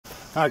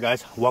Alright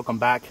guys, welcome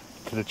back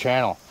to the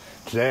channel.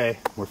 Today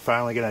we're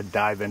finally going to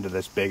dive into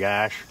this big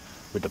ash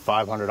with the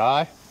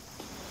 500i.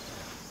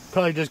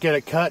 Probably just get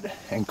it cut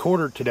and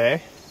quartered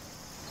today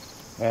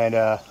and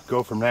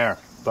go from there.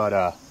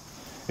 But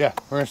yeah,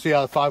 we're going to see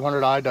how the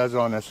 500i does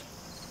on this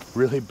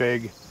really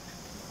big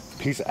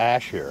piece of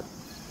ash here.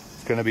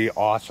 It's going to be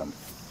awesome.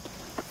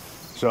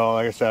 So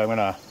like I said, I'm going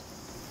to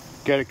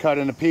get it cut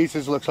into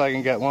pieces. Looks like I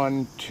can get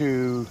 1,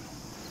 2,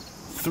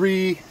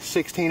 3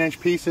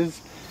 16-inch pieces,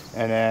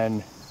 and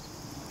then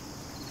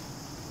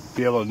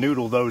be able to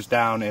noodle those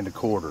down into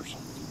quarters.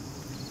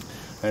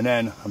 And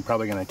then I'm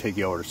probably going to take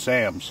you over to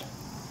Sam's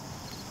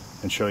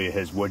and show you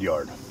his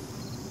Woodyard.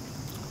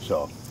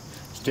 So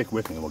stick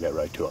with me and we'll get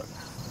right to it.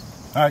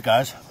 Alright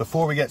guys,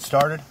 before we get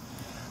started,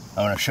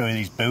 I want to show you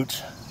these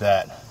boots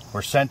that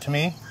were sent to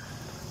me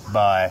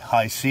by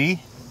High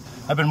C.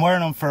 I've been wearing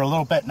them for a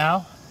little bit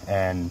now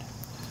and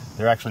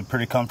they're actually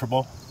pretty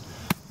comfortable.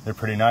 They're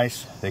pretty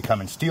nice. They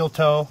come in steel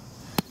toe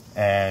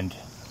and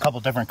a couple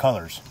different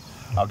colors.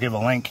 I'll give a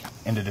link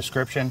in the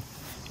description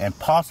and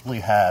possibly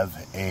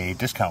have a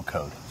discount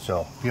code.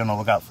 So be on the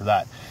lookout for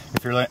that.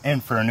 If you're in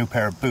for a new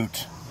pair of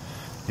boots,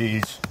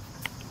 these,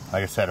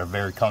 like I said, are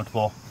very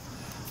comfortable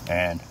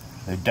and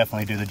they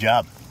definitely do the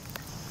job.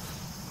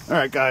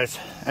 Alright guys,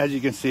 as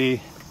you can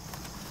see,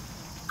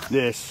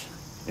 this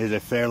is a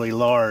fairly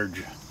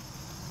large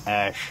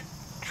ash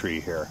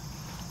tree here.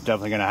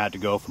 Definitely gonna have to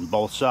go from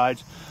both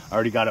sides. I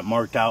already got it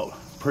marked out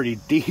pretty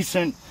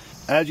decent.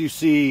 As you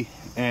see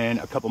in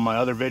a couple of my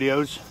other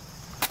videos,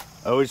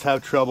 I always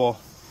have trouble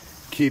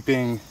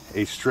keeping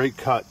a straight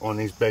cut on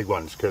these big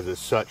ones because it's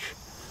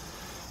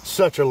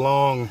such a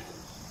long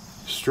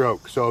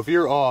stroke. So if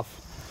you're off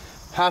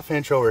 ½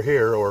 inch over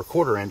here or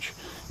 ¼ inch,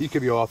 you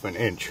could be off 1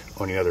 inch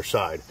on the other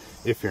side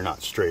if you're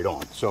not straight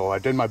on. So I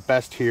did my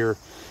best here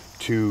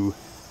to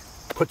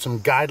put some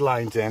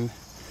guidelines in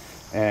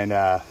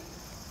and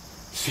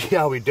see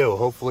how we do.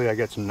 Hopefully I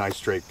get some nice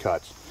straight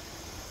cuts.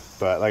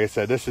 But like I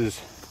said, this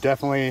is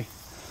definitely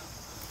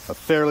a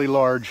fairly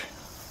large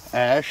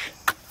ash.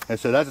 And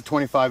so that's a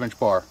 25-inch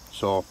bar.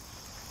 So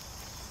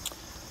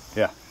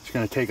yeah, it's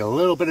going to take a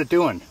little bit of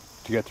doing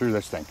to get through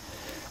this thing.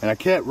 And I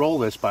can't roll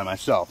this by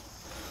myself.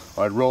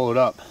 I'd roll it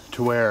up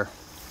to where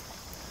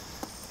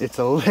it's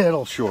a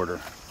little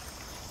shorter.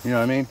 You know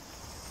what I mean?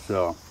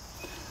 So,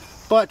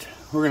 but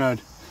we're going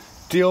to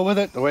deal with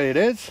it the way it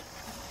is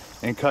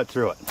and cut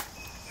through it.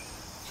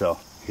 So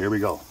here we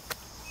go.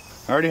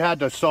 I already had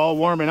the saw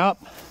warming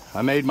up.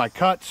 I made my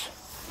cuts.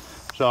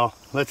 So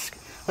let's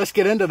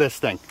get into this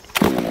thing.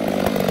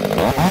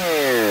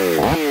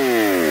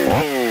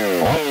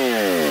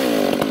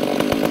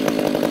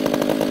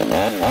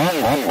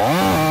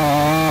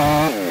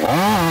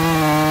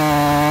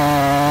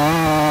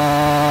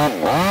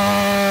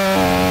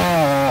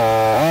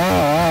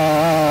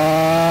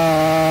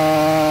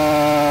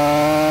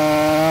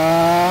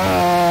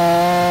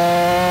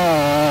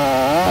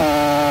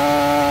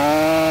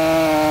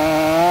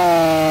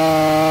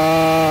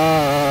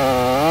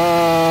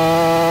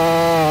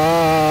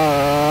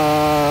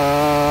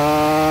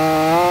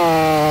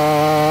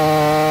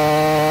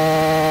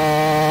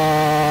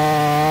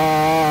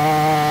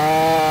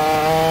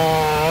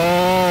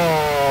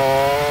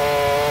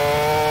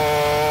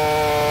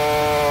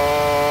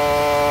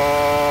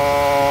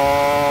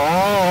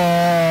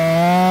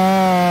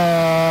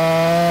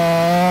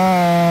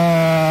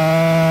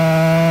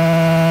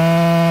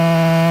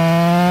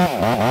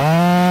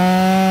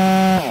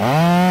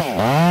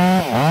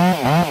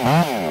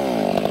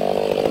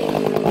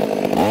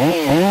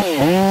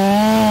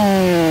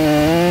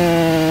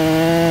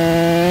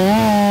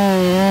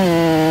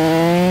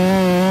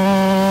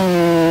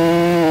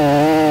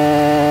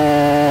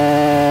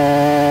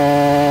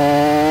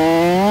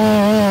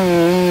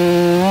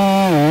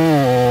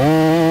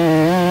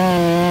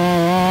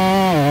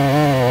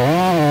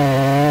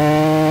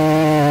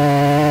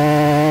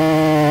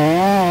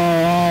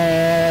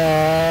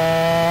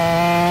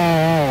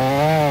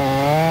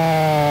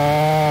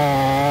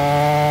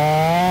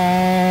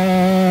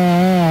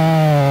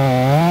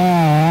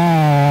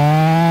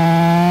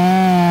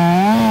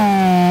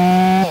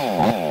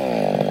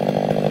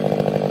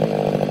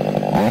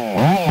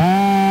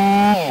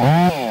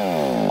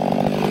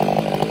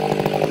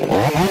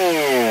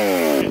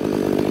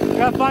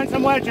 Find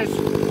some wedges.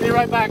 Be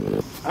right back.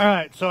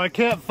 Alright, so I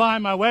can't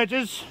find my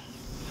wedges.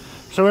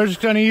 So we're just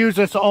going to use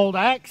this old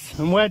axe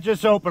and wedge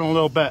this open a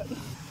little bit.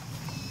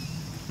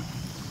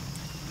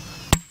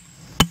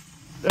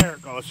 There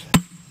it goes.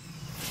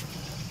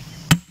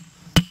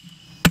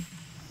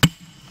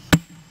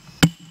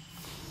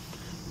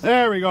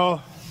 There we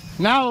go.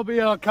 Now we'll be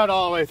able to cut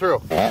all the way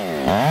through.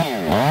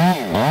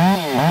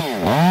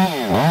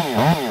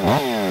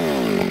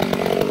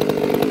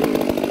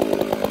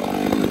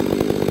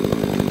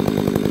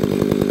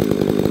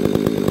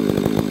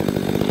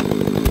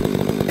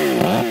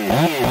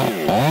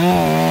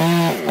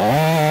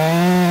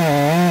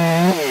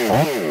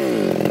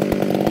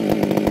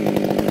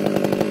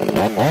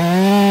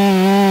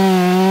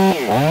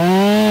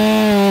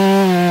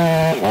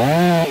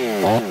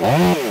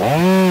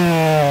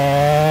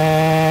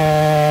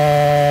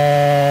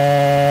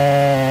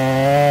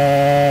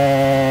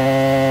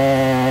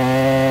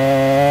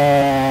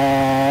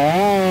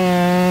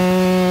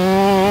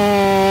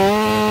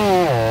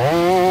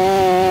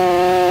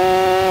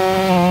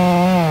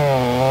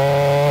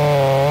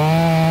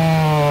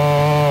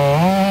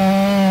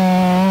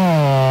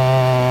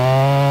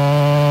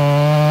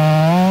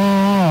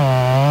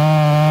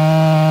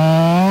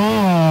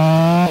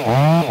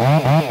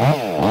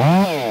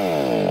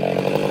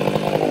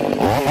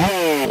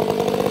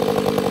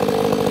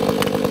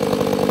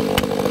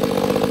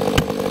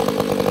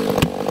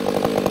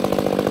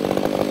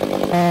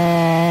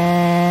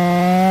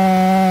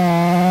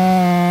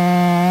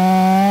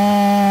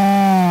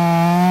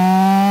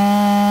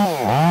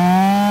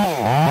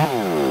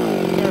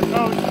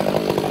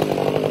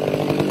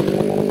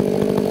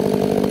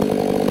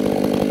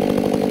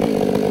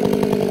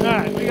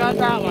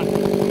 That one.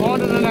 On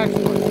to the next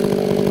one.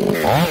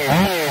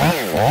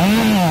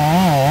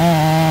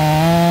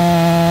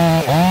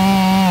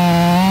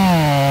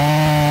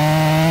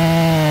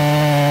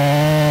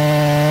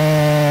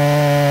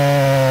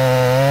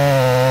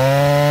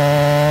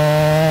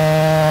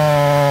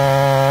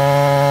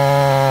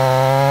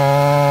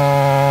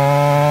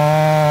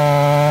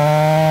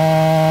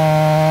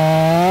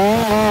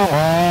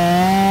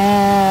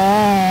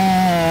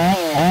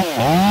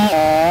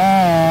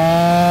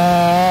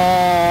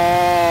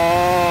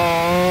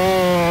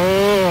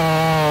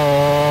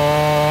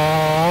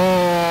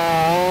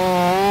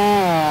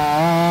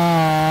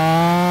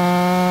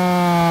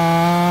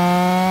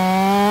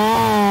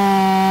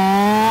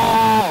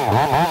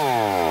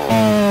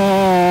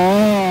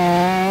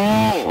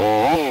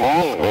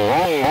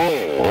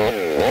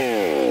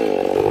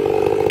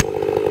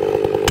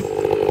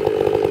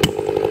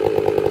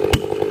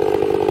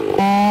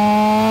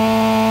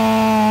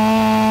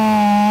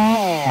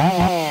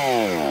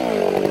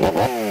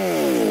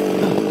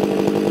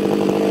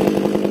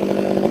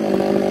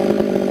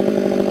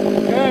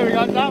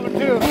 That one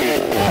too.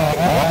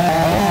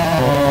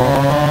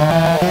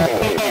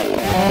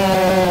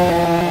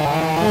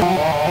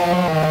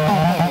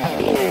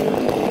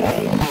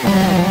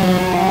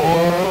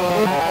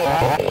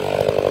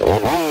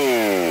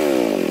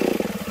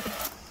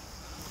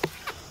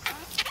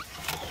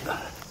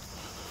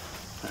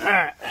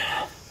 Alright.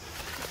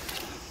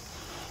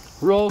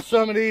 Roll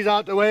some of these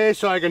out the way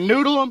so I can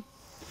noodle them.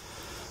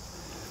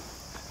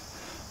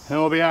 And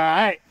we'll be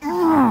alright.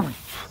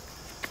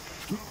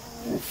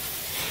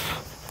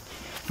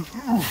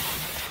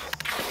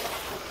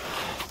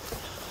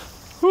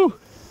 Whew.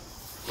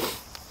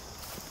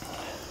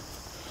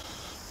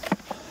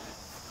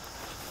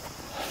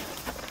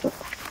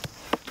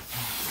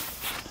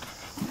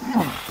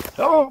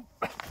 Oh,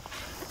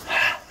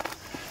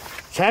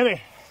 it's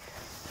heavy.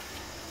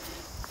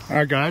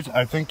 Alright guys,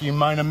 I think you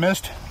might have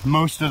missed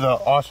most of the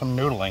awesome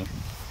noodling,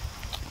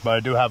 but I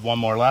do have one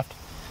more left.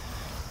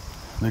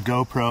 The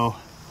GoPro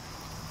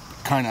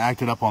kind of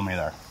acted up on me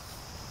there,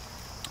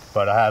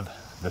 but I have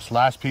this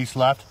last piece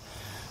left,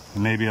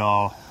 and maybe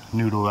I'll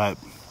noodle that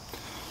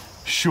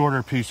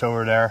shorter piece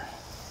over there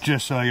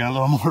just so I got a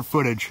little more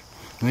footage.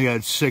 I think I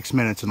had 6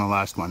 minutes in the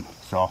last one,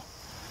 so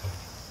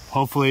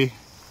hopefully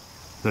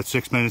that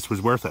 6 minutes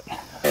was worth it.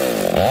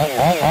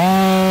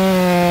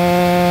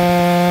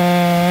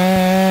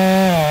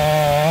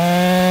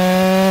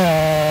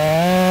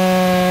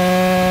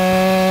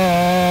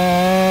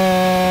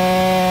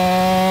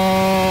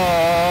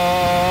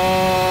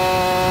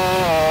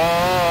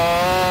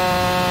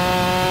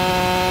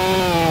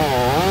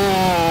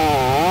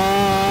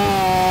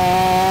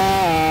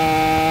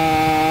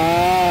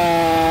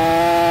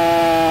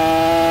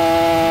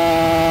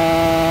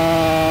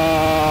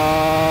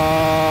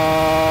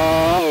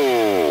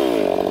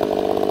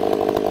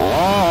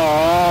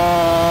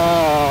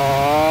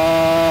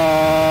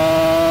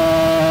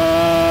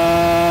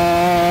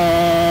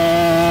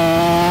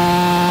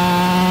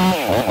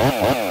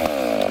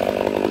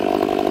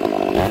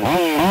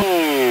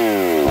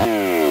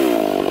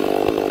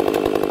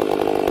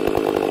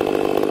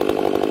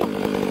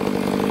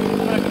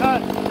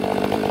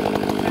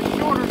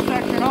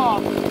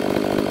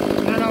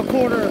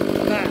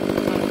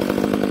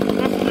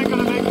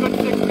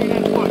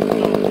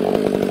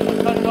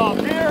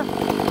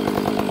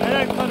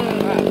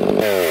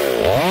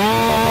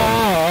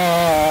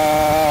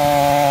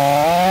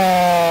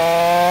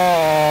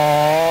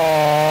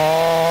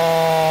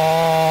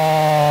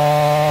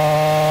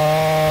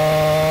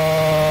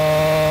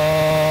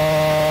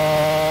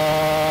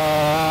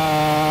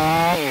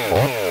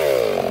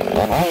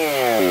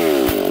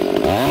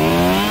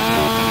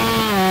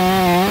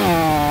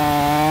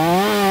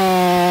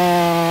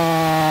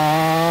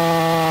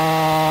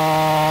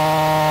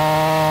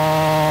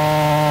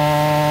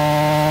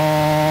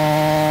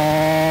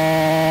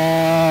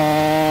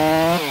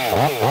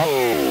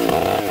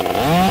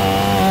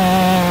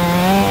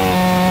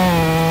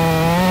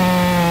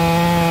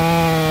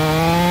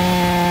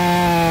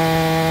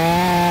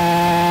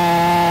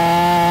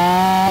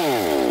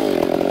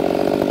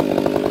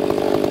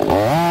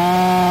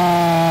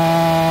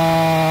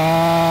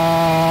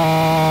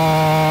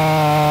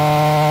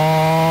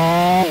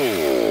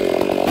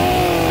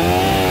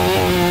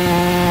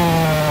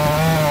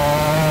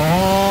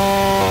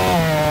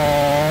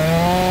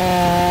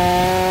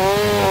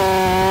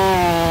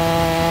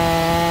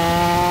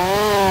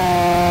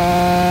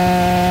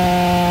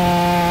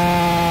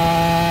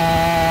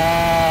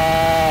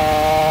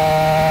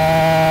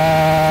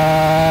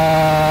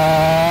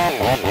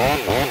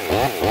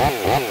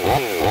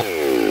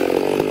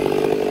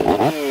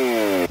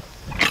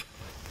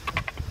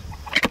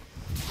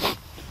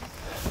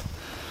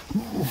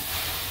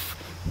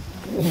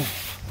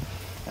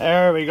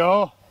 There we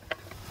go.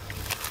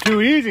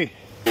 Too easy.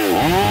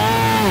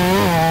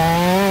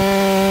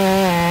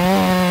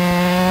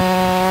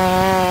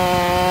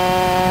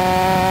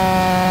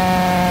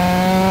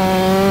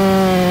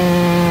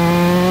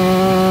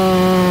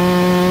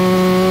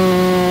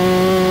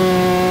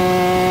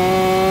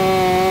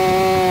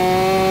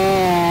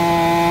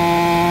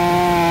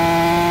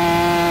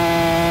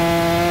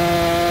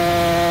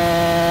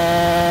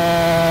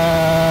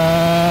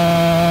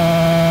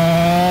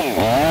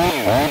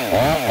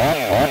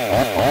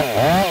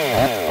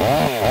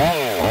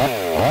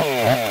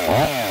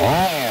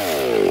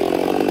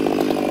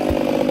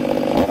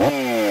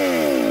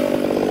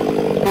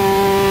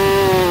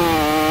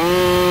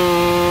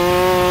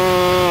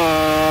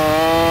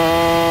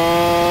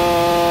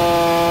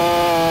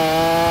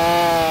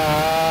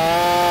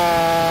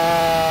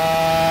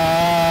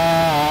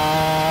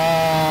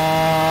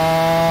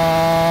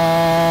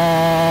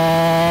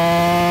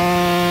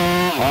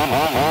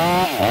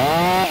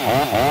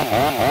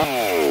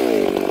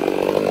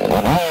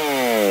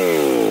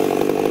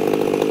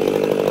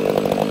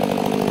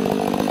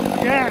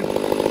 Again,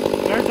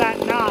 there's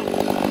that knot.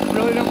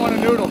 Really didn't want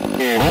to noodle.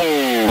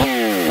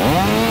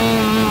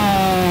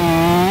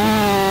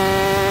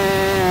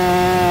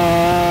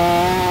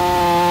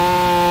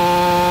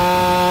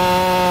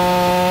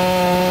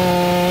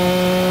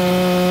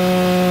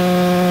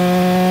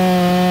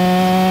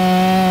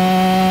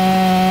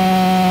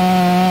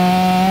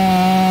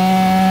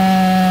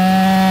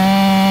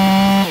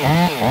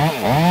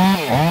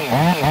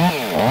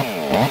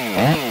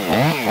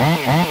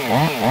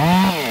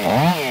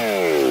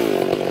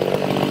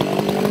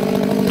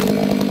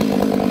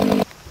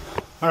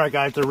 Alright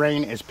guys, the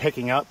rain is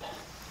picking up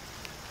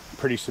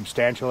pretty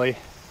substantially.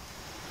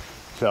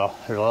 So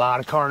there's a lot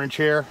of carnage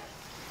here.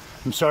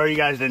 I'm sorry you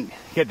guys didn't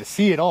get to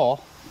see it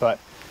all, but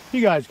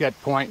you guys get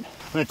the point.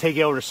 I'm going to take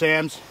you over to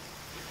Sam's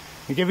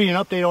and give you an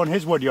update on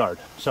his Woodyard.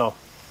 So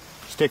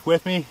stick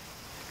with me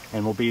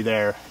and we'll be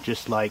there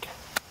just like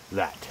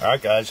that.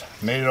 Alright guys,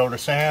 made it over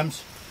to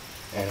Sam's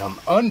and I'm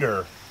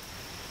under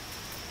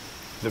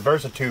the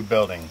Versatube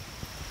building.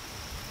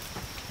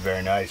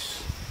 Very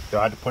nice.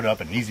 Don't have to put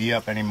up an easy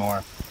up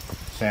anymore.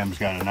 Sam's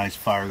got a nice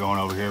fire going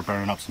over here,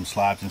 burning up some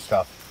slabs and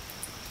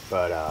stuff.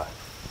 But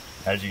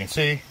as you can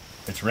see,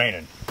 it's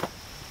raining.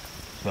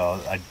 So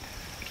I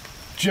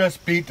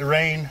just beat the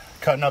rain,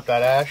 cutting up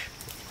that ash.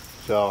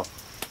 So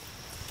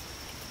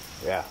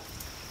yeah,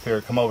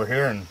 figured come over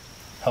here and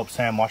help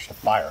Sam watch the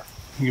fire.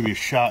 I'll give you a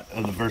shot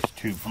of the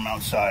Versatube from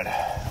outside.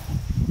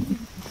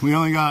 We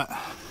only got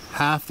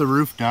half the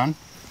roof done,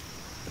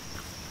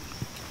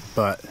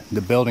 but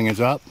the building is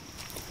up.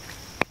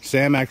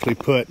 Sam actually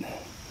put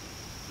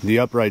the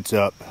uprights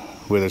up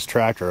with his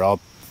tractor. I'll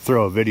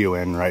throw a video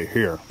in right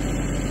here.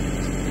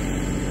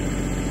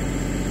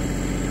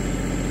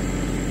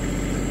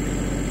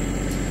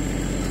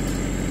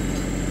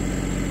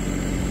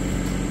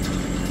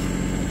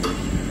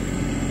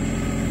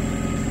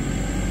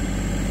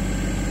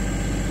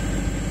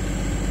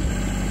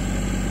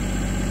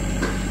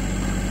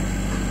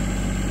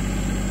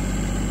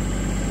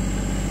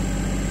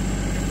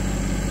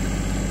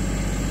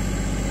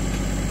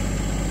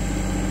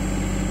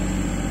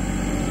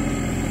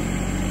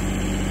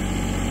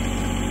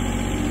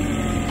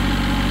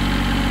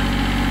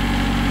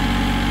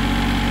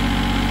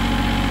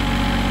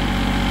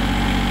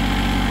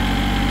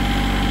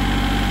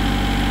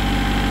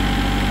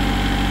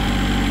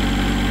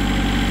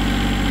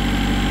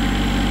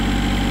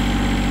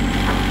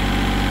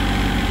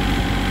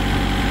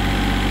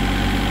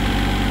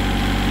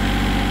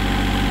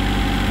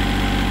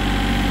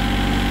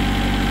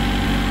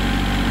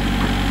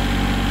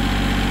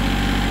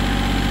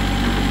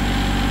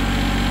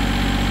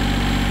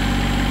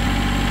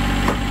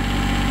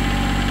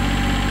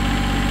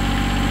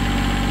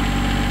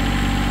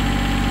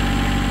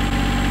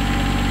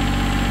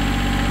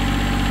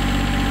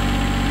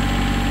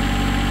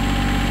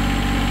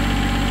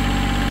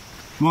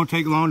 It won't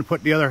take long to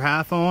put the other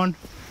half on.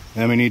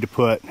 Then we need to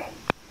put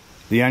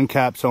the end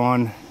caps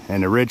on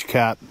and the ridge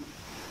cap,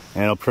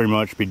 and it'll pretty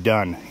much be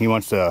done. He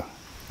wants to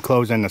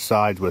close in the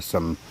sides with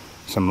some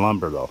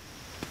lumber though.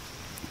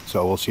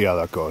 So we'll see how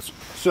that goes.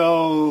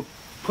 So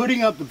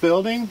putting up the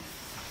building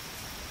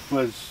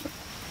was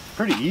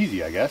pretty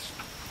easy, I guess.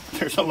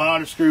 There's a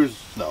lot of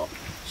screws though.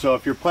 So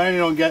if you're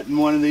planning on getting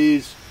one of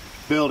these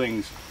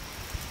buildings,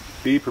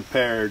 be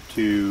prepared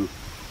to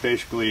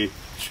basically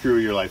screw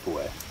your life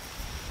away.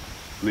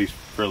 At least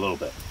for a little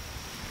bit.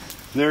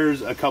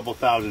 There's a couple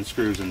thousand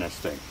screws in this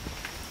thing.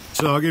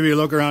 So I'll give you a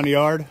look around the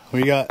yard.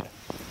 We got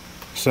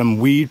some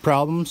weed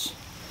problems.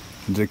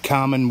 It's a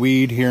common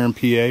weed here in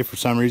PA. For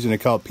some reason they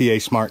call it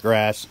PA smart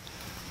grass,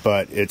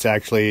 but it's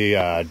actually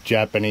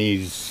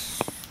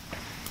Japanese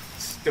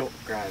stilt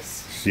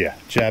grass. Yeah,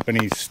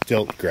 Japanese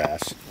stilt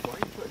grass.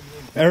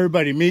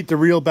 Everybody meet the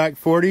real back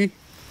 40.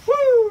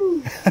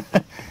 Woo!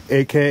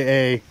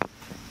 AKA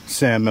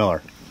Sam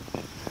Miller.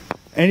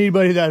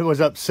 Anybody that was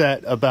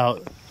upset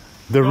about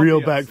the real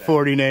back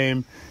 40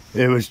 name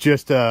It was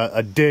just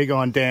a dig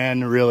on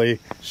Dan, really.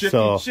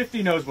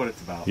 Shifty knows what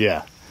it's about.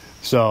 Yeah.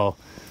 So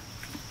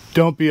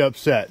don't be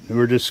upset.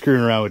 We're just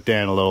screwing around with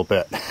Dan a little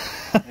bit.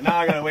 And now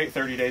I gotta wait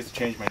 30 days to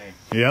change my name.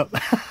 Yep.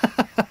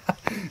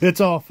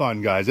 It's all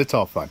fun, guys. It's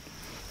all fun.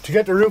 To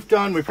get the roof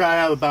done, we probably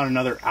have about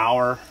another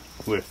hour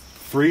with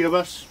 3 of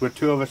us. With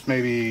 2 of us,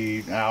 maybe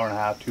an hour and a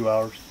half, 2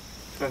 hours.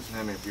 Depends on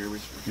how many beers we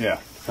drink. Yeah,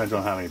 depends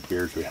on how many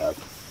beers we have.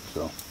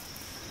 So,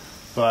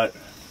 but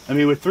I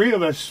mean, with 3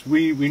 of us,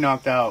 we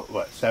knocked out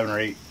what, 7 or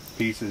 8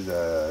 pieces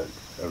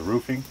of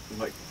roofing. In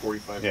like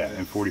 45 minutes. Yeah,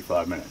 in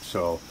 45 minutes.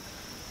 So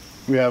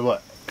we have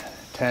what,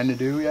 10 to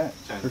do yet,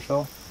 10 or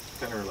so?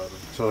 10 or 11.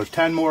 So there's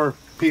 10 more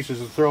pieces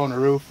to throw on the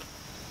roof,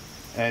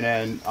 and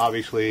then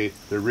obviously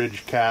the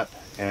ridge cap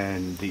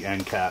and the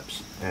end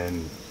caps,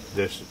 and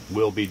this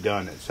will be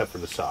done except for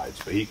the sides,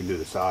 but he can do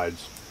the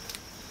sides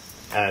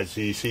as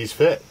he sees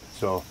fit.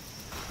 So, all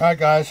right,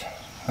 guys,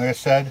 like I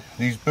said,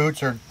 these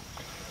boots are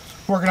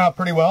working out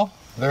pretty well.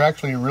 They're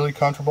actually really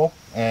comfortable,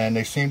 and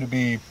they seem to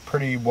be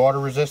pretty water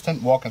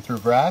resistant walking through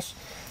grass.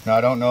 Now,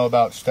 I don't know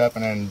about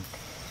stepping in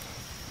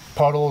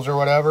puddles or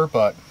whatever,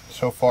 but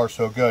so far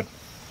so good.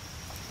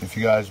 If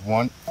you guys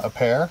want a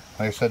pair,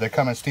 like I said, they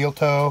come in steel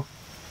toe,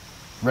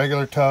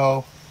 regular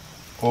toe,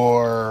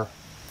 or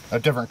a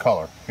different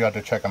color. You have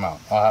to check them out.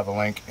 I'll have a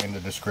link in the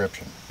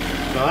description.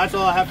 So that's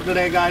all I have for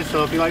today, guys.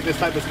 So if you like this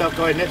type of stuff,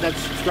 go ahead and hit that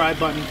subscribe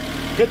button,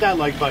 hit that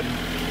like button,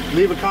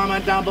 leave a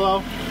comment down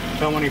below,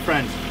 tell one of your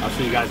friends. I'll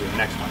see you guys in the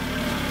next one.